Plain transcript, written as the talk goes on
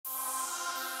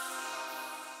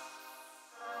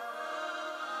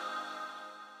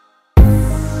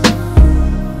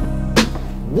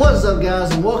What's up,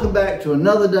 guys, and welcome back to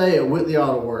another day at Whitley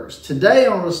Auto Works. Today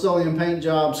on Rustoleum Paint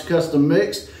Jobs Custom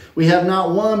Mixed, we have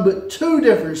not one but two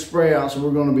different spray outs that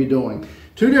we're going to be doing.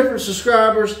 Two different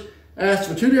subscribers asked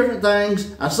for two different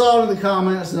things. I saw it in the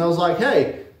comments and I was like,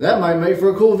 hey, that might make for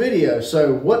a cool video.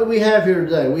 So what do we have here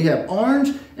today? We have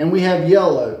orange and we have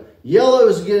yellow. Yellow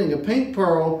is getting a pink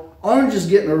pearl, orange is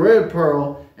getting a red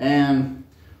pearl, and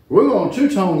we're going to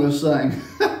two-tone this thing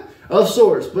of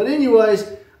sorts. But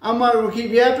anyways, I'm not going to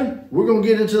keep yapping. We're going to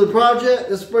get into the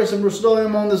project. Let's spray some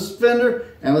Rustoleum on this fender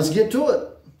and let's get to it.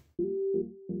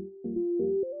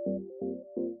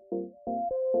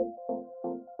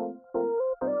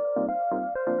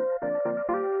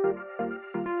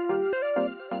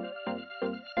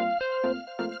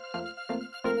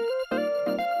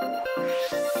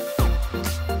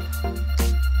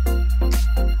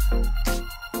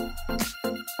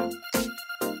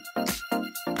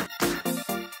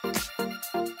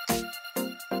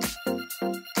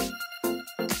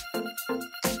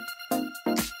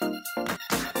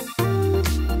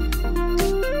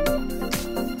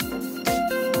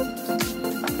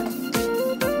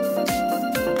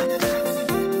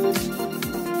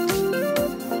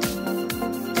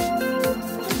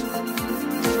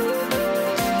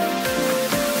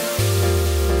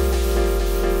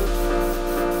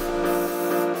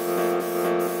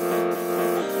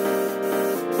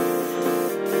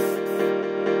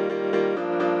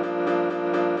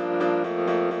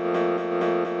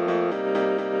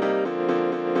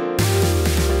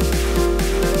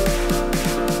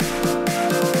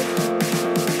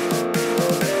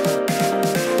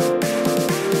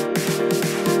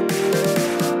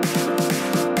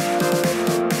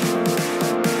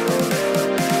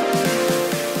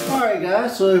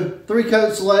 So 3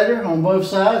 coats later on both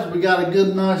sides, we got a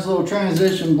good nice little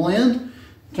transition blend.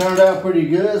 Turned out pretty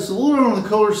good. It's a little on the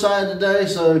cooler side today,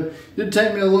 so it did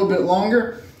take me a little bit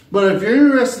longer. But if you're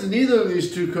interested in either of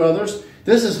these two colors,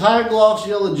 this is High Gloss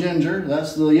Yellow Ginger,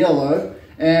 that's the yellow,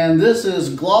 and this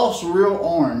is Gloss Real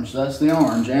Orange, that's the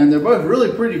orange. And they're both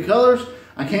really pretty colors.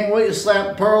 I can't wait to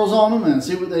slap pearls on them and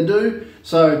see what they do.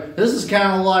 So this is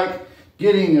kind of like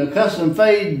getting a custom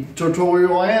fade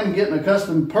tutorial and getting a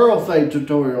custom pearl fade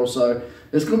tutorial. So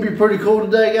it's going to be pretty cool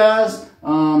today, guys.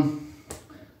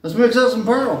 Let's mix up some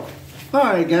pearl.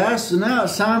 Alright guys, so now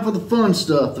it's time for the fun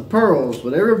stuff, the pearls,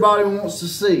 what everybody wants to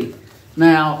see.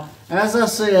 Now, as I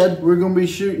said, we're going to be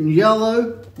shooting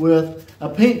yellow with a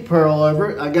pink pearl over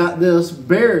it. I got this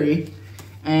berry,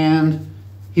 and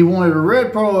he wanted a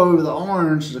red pearl over the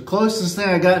orange. The closest thing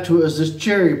I got to it is this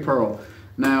cherry pearl.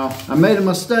 Now, I made a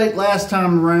mistake last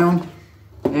time around,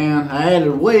 and I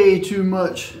added way too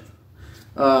much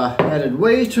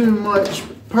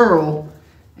pearl,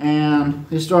 and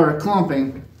it started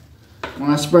clumping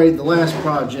when I sprayed the last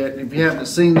project. If you haven't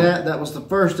seen that, that was the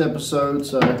first episode.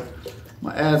 So I'm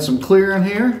gonna add some clear in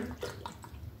here.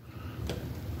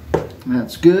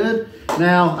 That's good.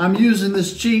 Now, I'm using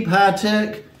this cheap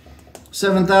high-tech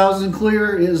 7000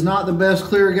 clear. It is not the best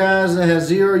clear, guys. It has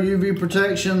 0 UV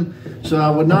protection, so I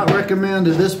would not recommend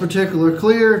this particular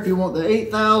clear. If you want the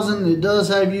 8000, it does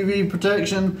have UV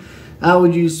protection. I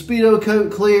would use Speedo Coat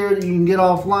clear that you can get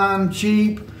offline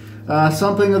cheap.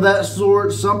 Something of that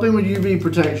sort, something with UV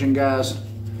protection, guys,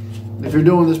 if you're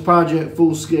doing this project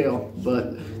full scale.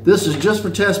 But this is just for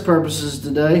test purposes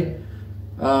today.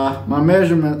 My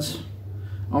measurements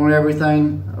on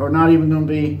everything are not even going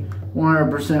to be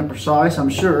 100% precise, I'm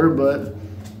sure, but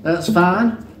that's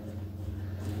fine.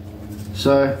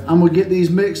 So I'm gonna get these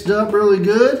mixed up really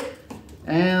good,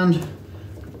 and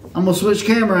I'm gonna switch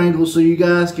camera angles so you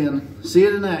guys can see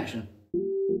it in action.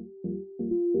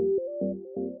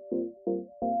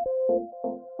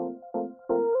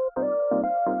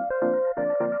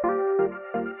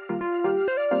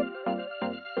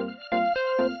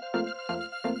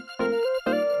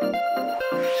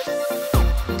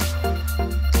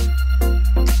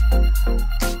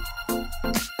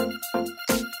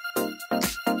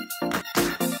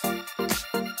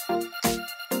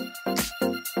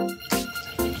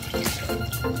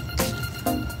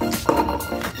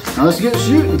 Now let's get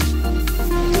shooting.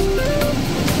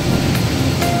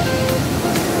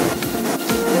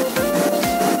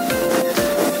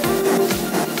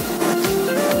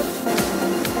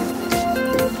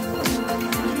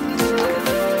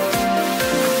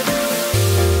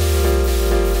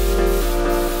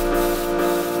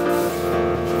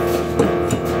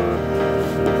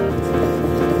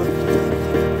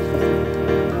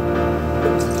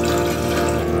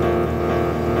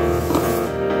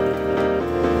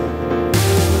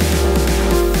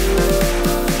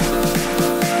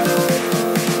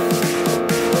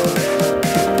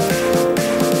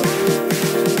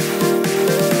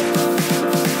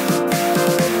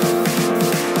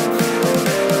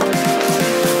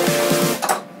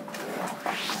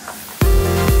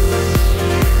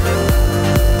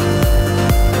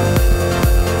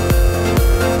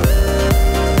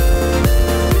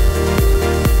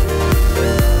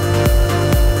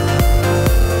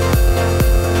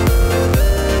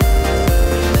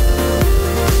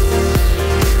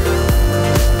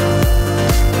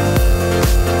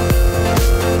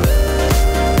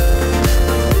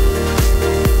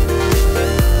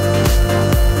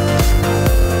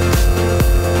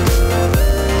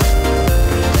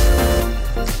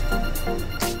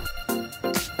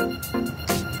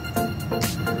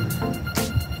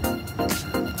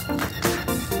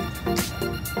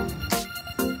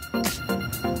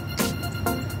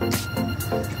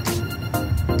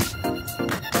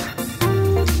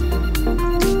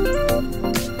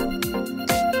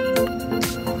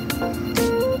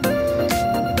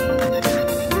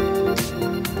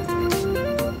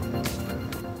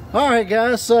 right,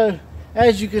 guys, so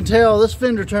as you can tell, this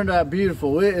fender turned out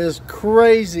beautiful. It is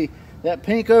crazy. That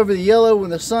pink over the yellow,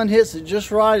 when the sun hits it just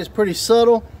right, is pretty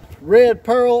subtle. Red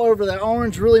pearl over that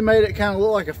orange really made it kind of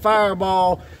look like a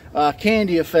fireball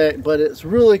candy effect, but it's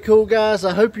really cool, guys.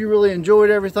 I hope you really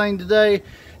enjoyed everything today.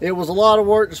 It was a lot of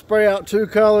work to spray out 2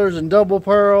 colors and double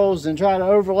pearls and try to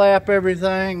overlap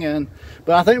everything,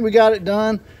 but I think we got it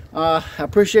done. I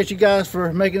appreciate you guys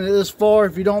for making it this far.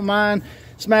 If you don't mind,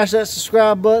 smash that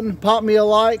subscribe button, pop me a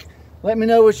like, let me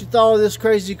know what you thought of this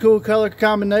crazy cool color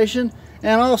combination,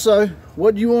 and also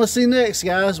what do you want to see next,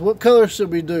 guys? What colors should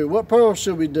we do? What pearls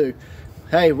should we do?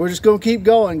 Hey, we're just gonna keep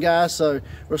going, guys. So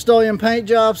Rustoleum paint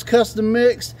jobs, custom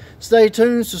mixed. Stay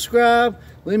tuned, subscribe,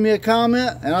 leave me a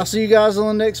comment, and I'll see you guys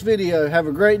on the next video. Have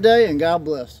a great day and God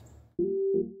bless.